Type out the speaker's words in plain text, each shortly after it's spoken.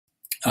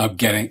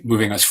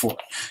moving us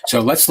forward. So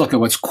let's look at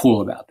what's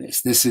cool about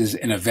this. This is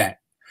an event,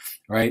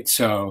 right?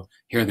 So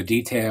here are the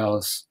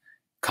details,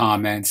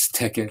 comments,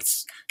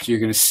 tickets. So you're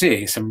going to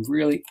see some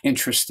really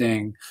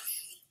interesting.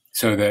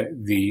 So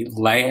the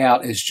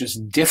layout is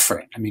just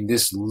different. I mean,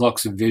 this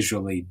looks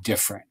visually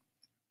different.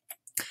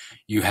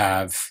 You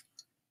have,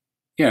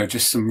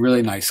 just some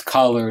really nice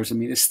colors. I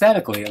mean,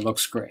 aesthetically, it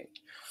looks great.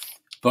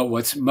 But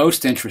what's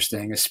most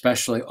interesting,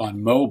 especially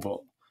on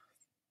mobile,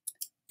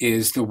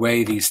 is the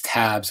way these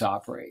tabs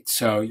operate.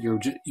 So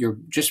you're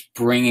just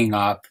bringing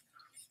up,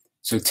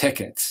 so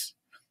tickets,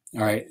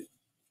 all right?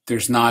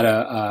 There's not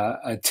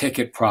a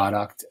ticket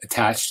product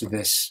attached to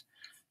this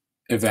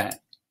event.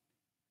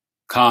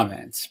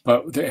 Comments,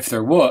 but if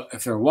there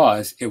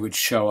was, it would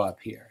show up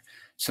here.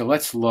 So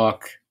let's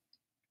look.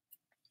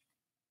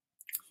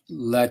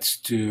 Let's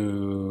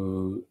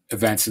do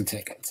events and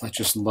tickets. Let's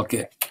just look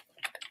at.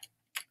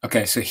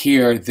 Okay, so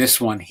here, this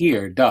one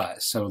here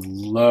does. So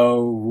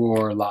low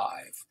roar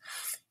live.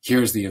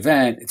 Here's the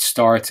event. It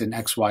starts in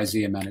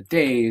XYZ amount of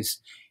days.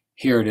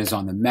 Here it is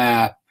on the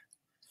map.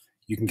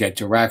 You can get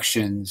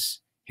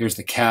directions. Here's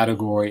the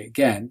category.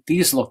 Again,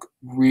 these look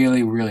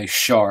really, really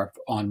sharp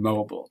on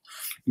mobile.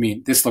 I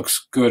mean, this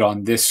looks good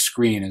on this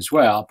screen as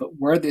well, but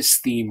where this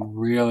theme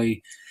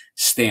really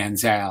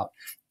stands out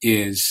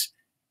is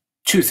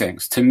two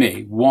things to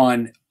me.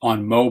 One,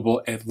 on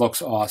mobile, it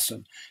looks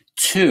awesome.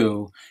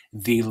 Two,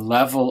 the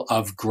level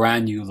of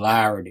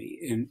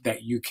granularity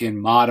that you can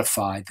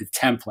modify the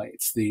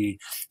templates, the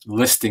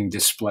listing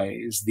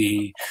displays,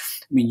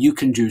 you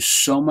can do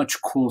so much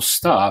cool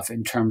stuff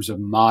in terms of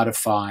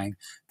modifying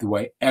the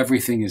way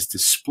everything is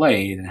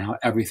displayed and how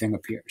everything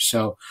appears.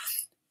 So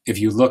if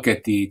you look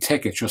at the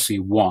tickets, you'll see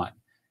one.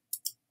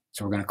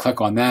 So we're going to click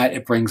on that.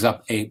 It brings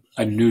up a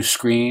new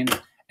screen,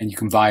 and you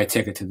can buy a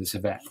ticket to this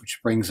event, which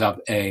brings up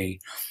a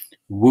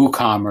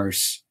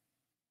WooCommerce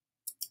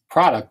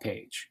product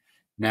page.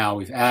 Now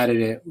we've added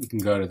it. We can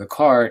go to the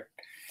cart,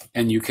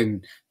 and you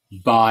can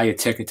buy a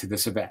ticket to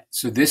this event.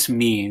 So this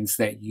means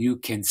that you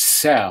can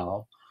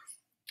sell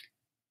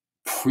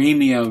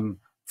premium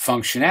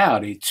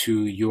functionality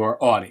to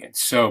your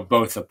audience. So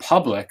both the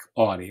public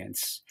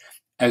audience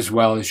as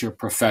well as your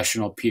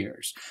professional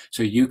peers.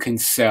 So you can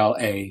sell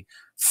a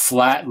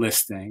flat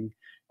listing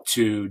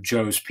to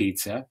Joe's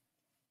Pizza,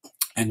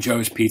 and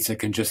Joe's Pizza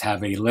can just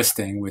have a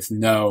listing with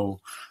no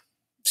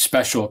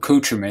special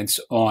accoutrements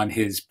on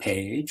his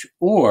page.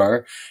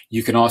 Or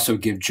you can also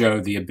give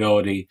Joe the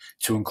ability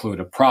to include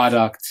a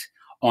product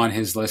on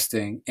his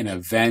listing, an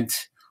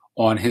event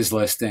on his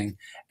listing.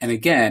 And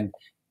again,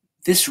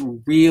 this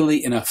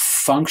really, in a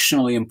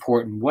functionally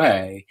important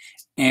way,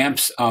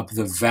 amps up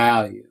the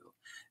value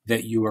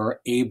that you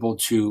are able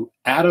to,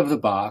 out of the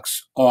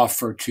box,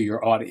 offer to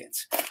your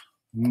audience.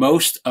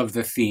 Most of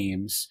the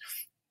themes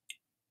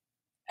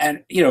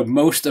and,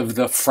 most of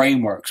the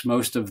frameworks,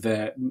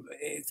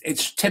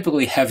 it's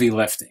typically heavy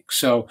lifting.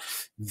 So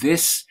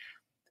the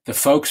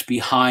folks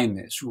behind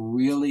this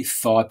really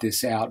thought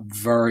this out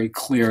very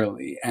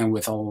clearly and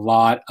with a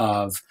lot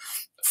of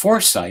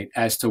foresight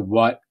as to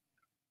what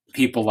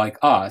people like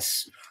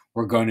us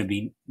were going to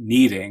be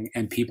needing,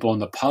 and people in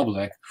the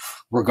public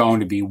were going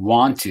to be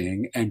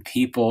wanting, and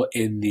people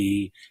in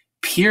the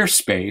peer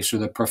space or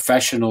the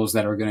professionals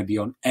that are going to be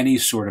on any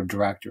sort of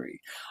directory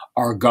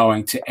are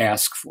going to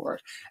ask for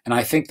it. And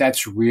I think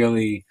that's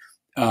really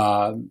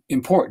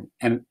important.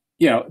 And,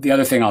 the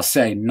other thing I'll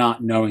say,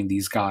 not knowing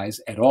these guys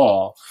at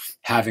all,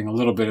 having a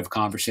little bit of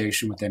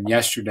conversation with them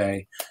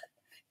yesterday,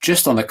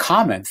 just on the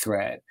comment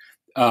thread,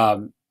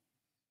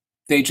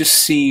 they just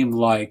seem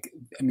like,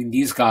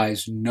 these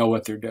guys know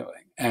what they're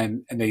doing,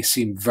 and they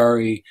seem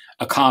very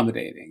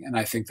accommodating. And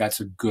I think that's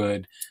a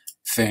good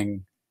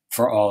thing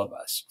for all of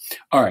us.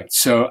 All right.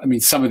 So,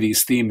 some of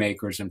these theme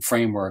makers and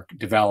framework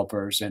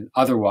developers and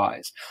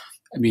otherwise,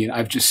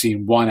 I've just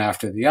seen one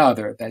after the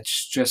other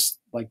that's just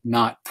like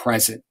not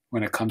present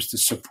when it comes to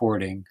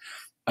supporting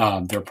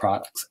their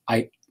products.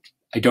 I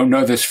don't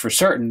know this for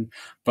certain,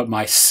 but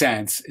my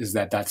sense is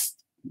that that's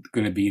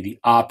going to be the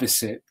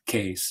opposite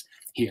case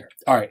here.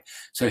 All right.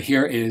 So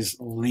here is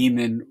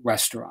Lyman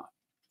Restaurant,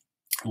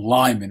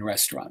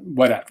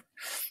 whatever.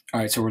 All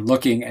right. So we're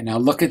looking, and now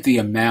look at the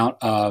amount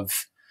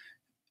of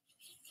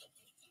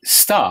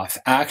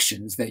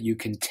actions that you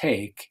can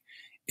take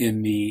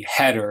in the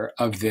header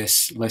of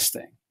this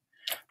listing.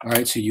 All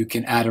right. So you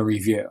can add a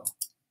review.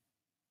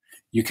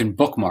 You can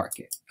bookmark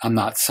it. I'm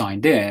not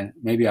signed in.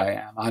 Maybe I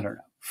am. I don't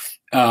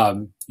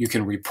know. You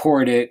can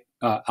report it.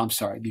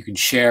 You can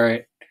share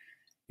it.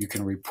 You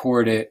can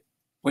report it,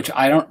 which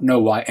I don't know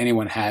why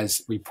anyone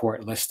has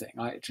report listing.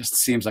 It just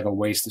seems like a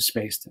waste of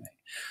space to me.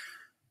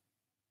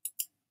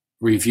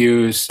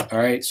 Reviews, all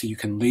right, so you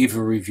can leave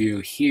a review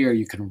here.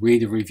 You can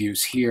read the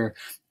reviews here.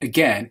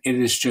 Again, it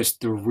is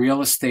just the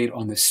real estate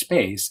on this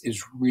space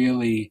is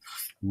really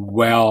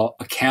well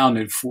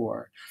accounted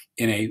for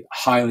in a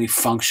highly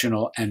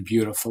functional and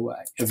beautiful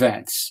way.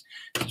 Events,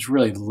 it's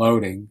really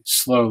loading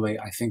slowly.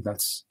 I think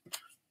that's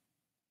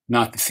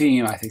not the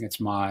theme. I think it's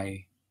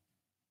my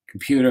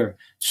computer.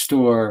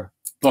 Store,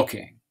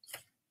 booking.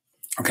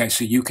 Okay,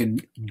 so you can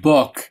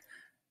book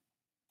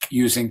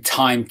using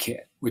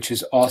TimeKit, which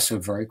is also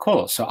very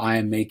cool. So I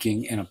am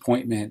making an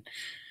appointment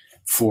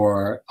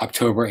for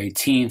October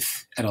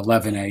 18th at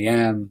 11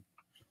 a.m.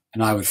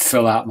 and I would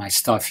fill out my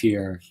stuff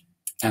here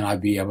and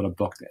I'd be able to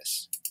book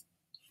this.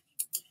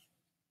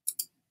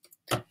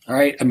 All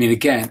right. I mean,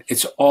 again,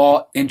 it's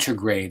all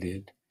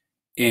integrated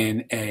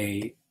in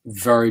a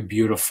very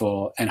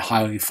beautiful and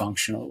highly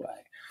functional way.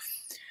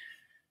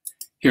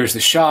 Here's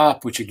the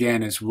shop, which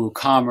again is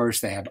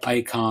WooCommerce. They have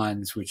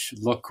icons which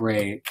look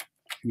great.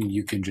 I mean,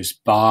 you can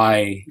just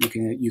buy,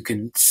 you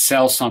can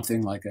sell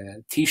something like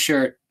a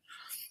t-shirt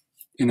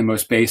in the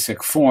most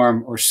basic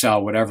form, or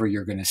sell whatever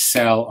you're going to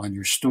sell on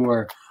your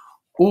store,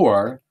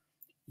 or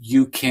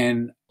you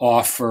can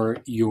offer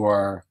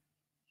your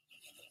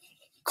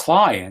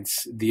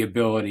clients the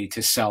ability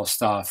to sell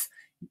stuff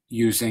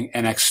using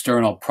an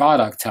external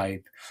product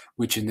type,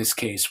 which in this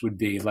case would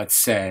be, let's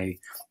say,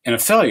 an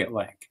affiliate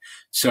link.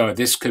 So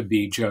this could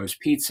be Joe's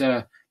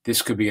Pizza.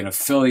 This could be an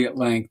affiliate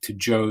link to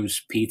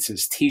Joe's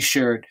Pizza's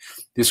t-shirt.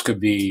 This could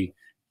be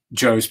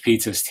Joe's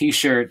Pizza's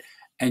t-shirt,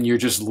 and you're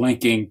just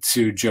linking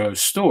to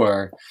Joe's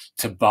store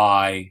to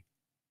buy,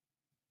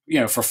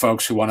 for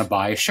folks who want to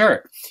buy a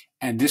shirt.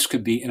 And this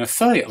could be an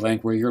affiliate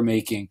link where you're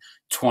making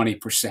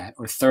 20%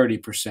 or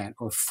 30%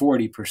 or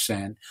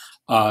 40%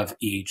 of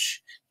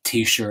each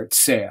t-shirt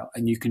sale.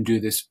 And you can do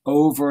this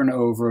over and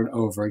over and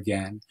over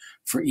again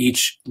for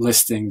each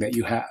listing that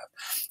you have.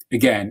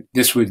 Again,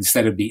 this would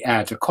instead of be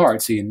add to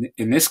cart. See,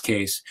 in this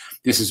case,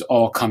 this is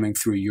all coming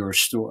through your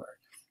store.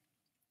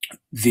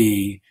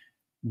 The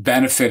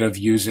benefit of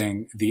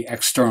using the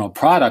external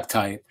product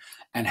type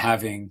and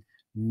having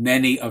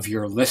many of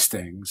your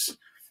listings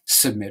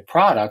submit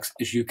products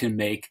is you can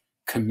make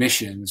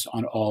commissions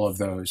on all of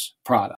those products.